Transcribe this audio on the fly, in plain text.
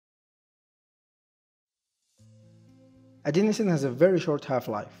Adenosine has a very short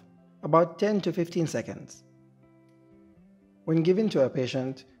half-life, about 10 to 15 seconds. When given to a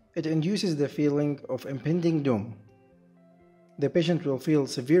patient, it induces the feeling of impending doom. The patient will feel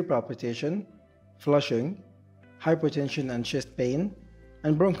severe palpitation, flushing, hypotension and chest pain,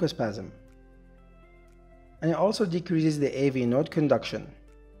 and bronchospasm. And it also decreases the AV node conduction.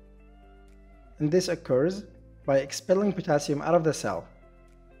 And this occurs by expelling potassium out of the cell.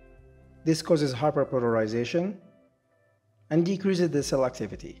 This causes hyperpolarization and decreases the cell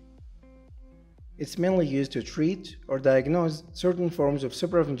activity. It's mainly used to treat or diagnose certain forms of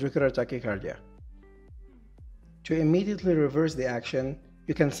supraventricular tachycardia. To immediately reverse the action,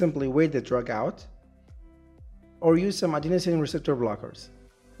 you can simply wait the drug out or use some adenosine receptor blockers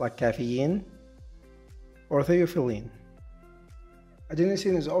like caffeine or theophylline.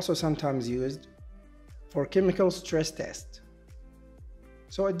 Adenosine is also sometimes used for chemical stress test.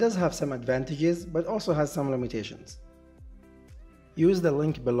 So it does have some advantages but also has some limitations. Use the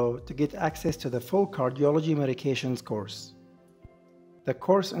link below to get access to the full cardiology medications course. The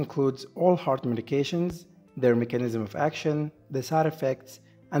course includes all heart medications, their mechanism of action, the side effects,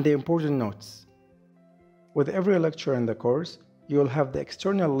 and the important notes. With every lecture in the course, you will have the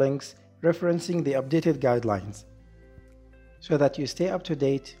external links referencing the updated guidelines, so that you stay up to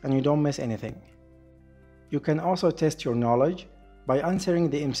date and you don't miss anything. You can also test your knowledge by answering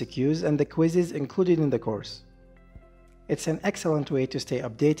the MCQs and the quizzes included in the course. It's an excellent way to stay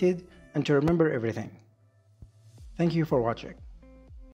updated and to remember everything. Thank you for watching.